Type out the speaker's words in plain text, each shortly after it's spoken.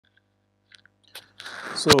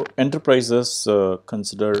So enterprises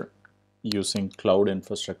consider using cloud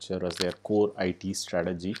infrastructure as their core IT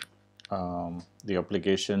strategy. The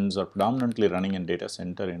applications are predominantly running in data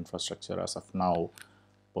center infrastructure as of now,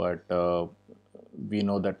 but we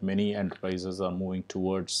know that many enterprises are moving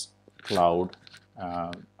towards cloud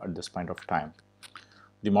at this point of time.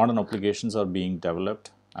 The modern applications are being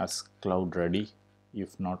developed as cloud ready,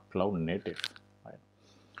 if not cloud native. Right?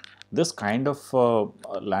 This kind of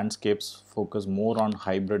landscapes focus more on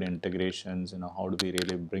hybrid integrations. How do we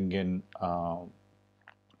really bring in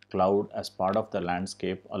cloud as part of the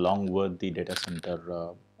landscape along with the data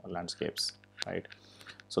center landscapes, right?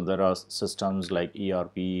 So there are systems like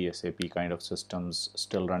ERP, SAP kind of systems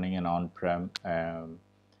still running in on-prem,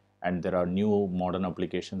 and there are new modern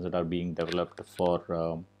applications that are being developed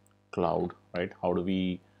for cloud, right? How do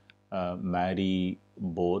we marry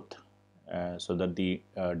both so that the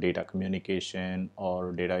data communication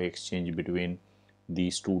or data exchange between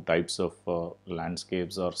these two types of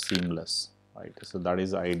landscapes are seamless, right? So that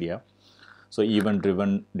is the idea. So event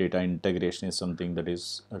driven data integration is something that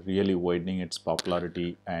is really widening its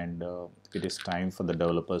popularity, and it is time for the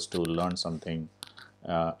developers to learn something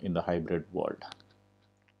in the hybrid world.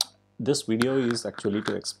 This video is actually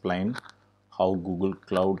to explain how Google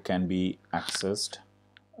Cloud can be accessed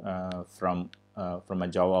from a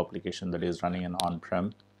Java application that is running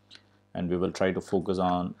on-prem, and we will try to focus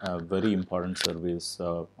on a very important service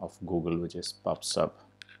of Google, which is PubSub.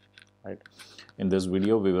 Right. In this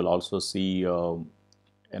video, we will also see a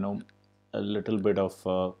little bit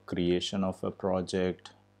of creation of a project,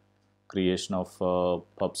 creation of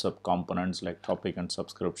PubSub components like topic and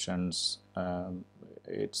subscriptions,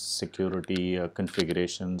 its security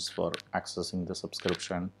configurations for accessing the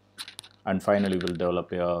subscription, and finally we'll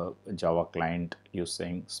develop a Java client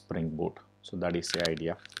using Spring Boot. So that is the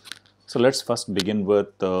idea. So let's first begin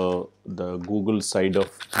with the Google side of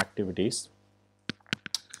activities.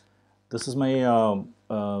 This is my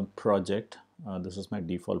project. This is my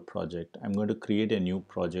default project. I'm going to create a new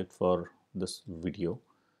project for this video.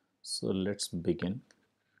 So let's begin.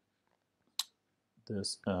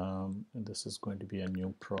 This is going to be a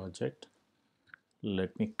new project.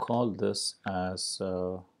 Let me call this as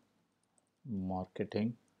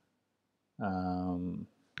marketing.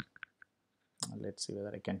 Let's see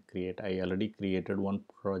whether I can create. I already created one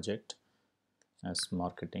project as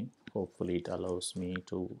marketing. Hopefully it allows me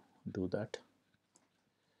to do that.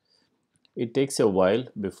 It takes a while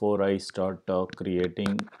before I start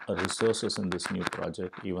creating resources in this new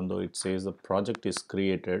project. Even though it says the project is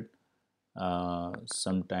created,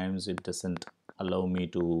 sometimes it doesn't allow me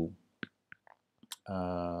to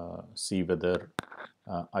see whether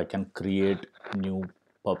I can create new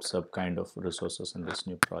PubSub kind of resources in this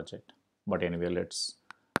new project. But anyway, let's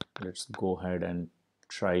go ahead and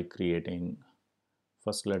try creating.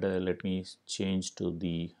 First, let me change to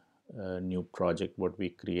the new project what we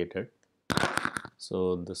created.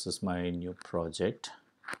 So this is my new project,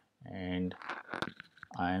 and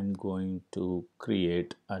I'm going to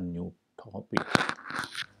create a new topic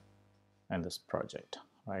in this project,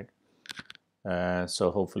 right?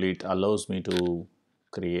 So hopefully it allows me to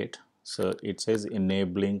create. So it says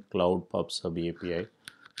enabling cloud PubSub API.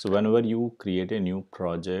 So whenever you create a new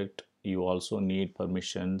project, you also need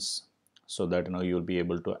permissions so that you'll be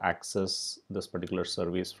able to access this particular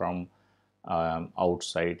service from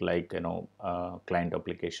outside, like client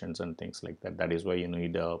applications and things like that. That is why you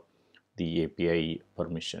need the API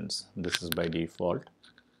permissions. This is by default.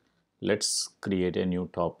 Let's create a new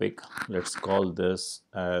topic. Let's call this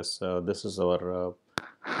as this is our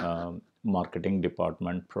marketing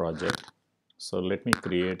department project. So let me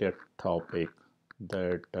create a topic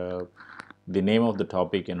that the name of the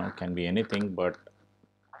topic can be anything, but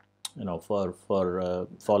for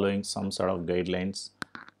following some sort of guidelines,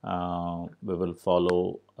 we will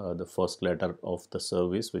follow the first letter of the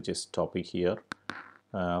service, which is topic here,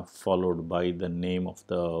 followed by the name of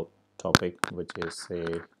the topic, which is say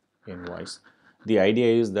invoice. The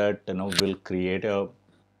idea is that we'll create a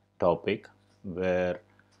topic where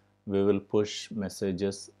we will push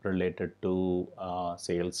messages related to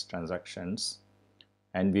sales transactions,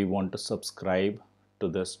 and we want to subscribe to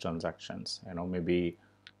these transactions. Maybe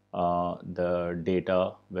the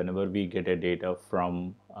data, whenever we get a data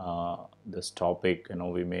from this topic,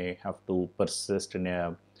 we may have to persist in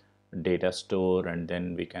a data store, and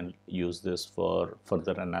then we can use this for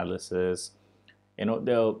further analysis.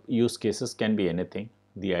 The use cases can be anything.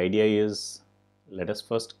 The idea is, let us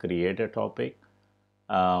first create a topic,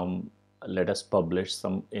 let us publish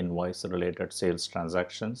some invoice related sales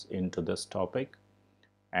transactions into this topic,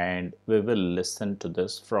 and we will listen to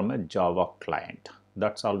this from a Java client.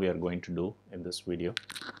 that's all we are going to do in this video.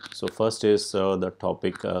 So first is the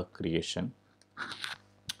topic creation.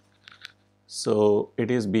 So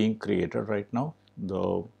it is being created right now.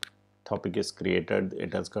 The topic is created.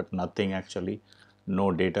 It has got nothing actually.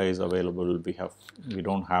 No data is available. We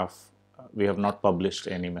have not published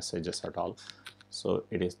any messages at all. So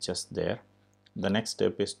it is just there. The next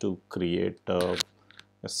step is to create a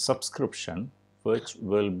subscription which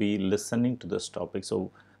will be listening to this topic.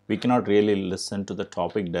 So we cannot really listen to the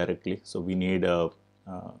topic directly. So we need a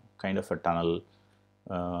kind of a tunnel.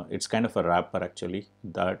 It's kind of a wrapper actually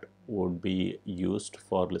that would be used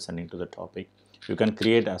for listening to the topic. You can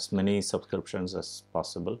create as many subscriptions as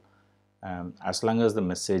possible. As long as the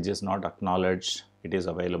message is not acknowledged, it is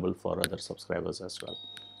available for other subscribers as well.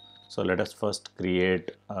 So let us first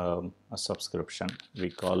create a subscription. We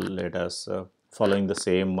call it as following the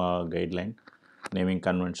same guideline. Naming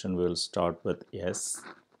convention, we will start with yes,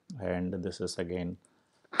 and this is again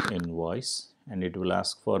invoice, and it will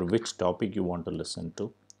ask for which topic you want to listen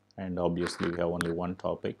to, and obviously we have only one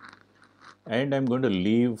topic. And I'm going to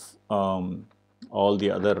leave all the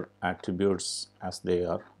other attributes as they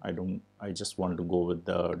are. I just want to go with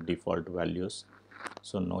the default values,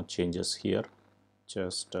 so no changes here.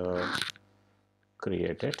 Just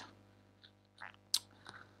create it.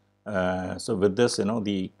 So with this,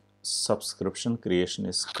 the subscription creation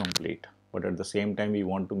is complete, but at the same time we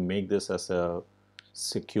want to make this as a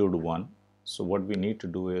secured one. So what we need to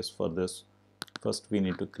do is, for this, first we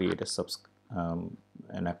need to create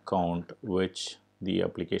an account which the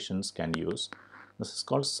applications can use. This is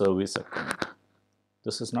called service account.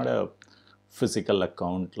 This is not a physical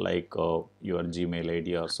account like your Gmail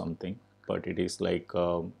ID or something, but it is like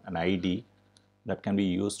an ID that can be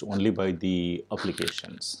used only by the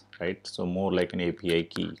applications, right? So more like an API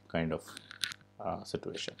key kind of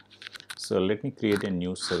situation. So let me create a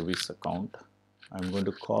new service account. I'm going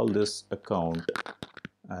to call this account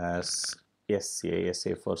as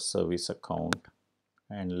SA for service account,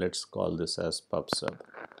 and let's call this as PubSub.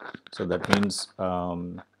 So that means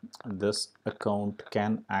this account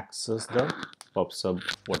can access the PubSub,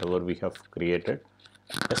 whatever we have created,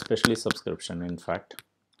 especially subscription in fact.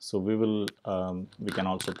 So we can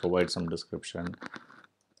also provide some description: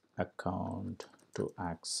 account to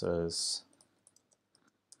access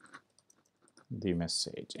the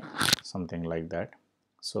messaging, something like that.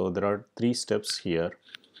 So there are 3 steps here.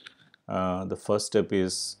 The first step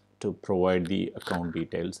is to provide the account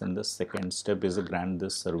details, and the second step is to grant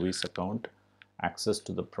this service account access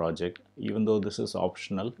to the project. Even though this is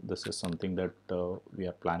optional, this is something that we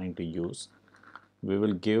are planning to use. We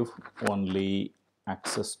will give only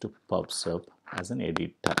access to PubSub as an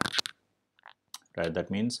editor, right?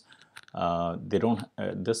 That means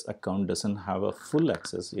this account doesn't have a full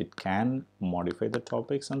access. It can modify the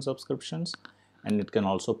topics and subscriptions, and it can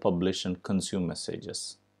also publish and consume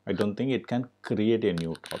messages. I don't think it can create a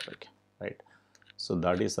new topic, right? So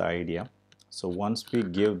that is the idea. So once we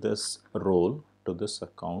give this role to this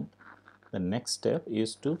account, the next step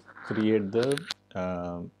is to create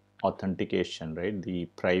the authentication, right? The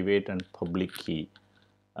private and public key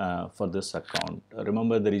for this account.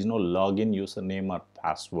 Remember, there is no login, username or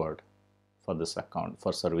password for this account,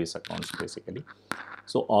 for service accounts basically.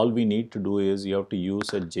 So all we need to do is you have to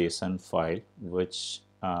use a JSON file which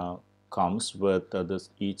comes with this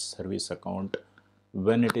each service account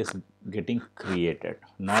when it is getting created,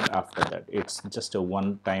 not after that. It's just a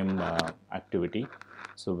one-time activity.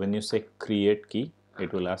 So when you say create key,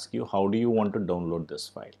 it will ask you how do you want to download this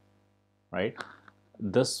file, right?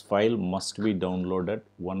 This file must be downloaded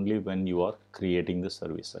only when you are creating the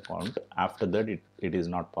service account. After that, it is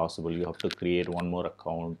not possible. You have to create one more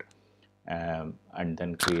account and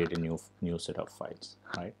then create a new set of files,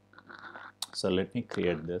 right? So let me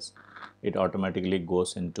create this. It automatically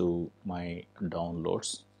goes into my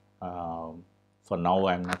downloads. For now,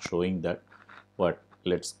 I'm not showing that, but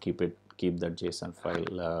let's keep that JSON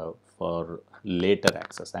file for later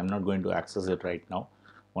access. I'm not going to access it right now.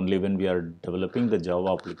 Only when we are developing the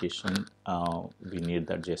Java application, we need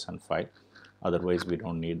that JSON file. Otherwise, we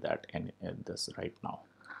don't need that in this right now.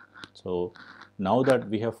 So now that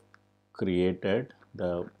we have we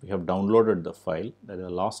have downloaded the file, the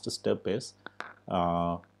last step is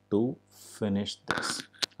to finish this.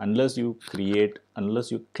 Unless you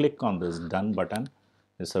click on this done button,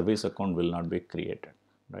 the service account will not be created,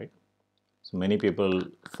 right? So many people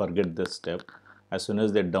forget this step. As soon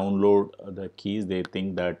as they download the keys, they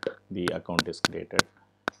think that the account is created.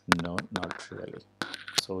 No, not really.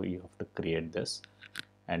 So you have to create this,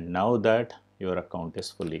 and now that your account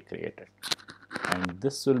is fully created, and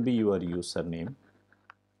this will be your username,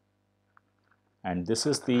 and this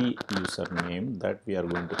is the username that we are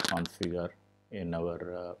going to configure in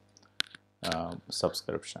our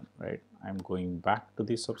subscription, right? I'm going back to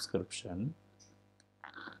the subscription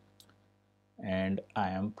and I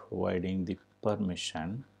am providing the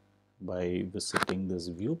permission by visiting this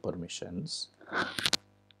view permissions,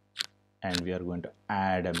 and we are going to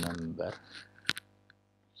add a member.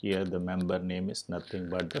 Here the member name is nothing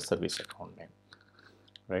but the service account name,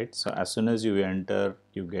 right? So as soon as you enter,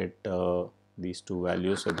 you get these two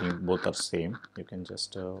values. I think both are same. You can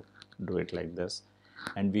just do it like this,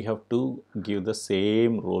 and we have to give the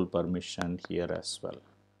same role permission here as well,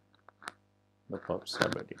 the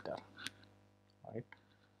PubSub editor, right?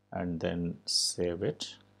 And then save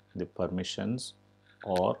it. The permissions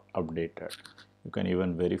are updated. You can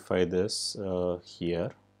even verify this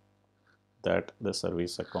here, that the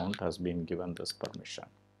service account has been given this permission,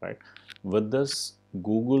 right? With this,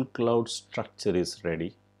 Google Cloud structure is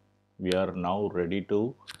ready. We are now ready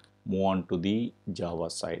to move on to the Java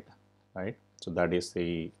side, right? So that is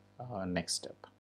the next step.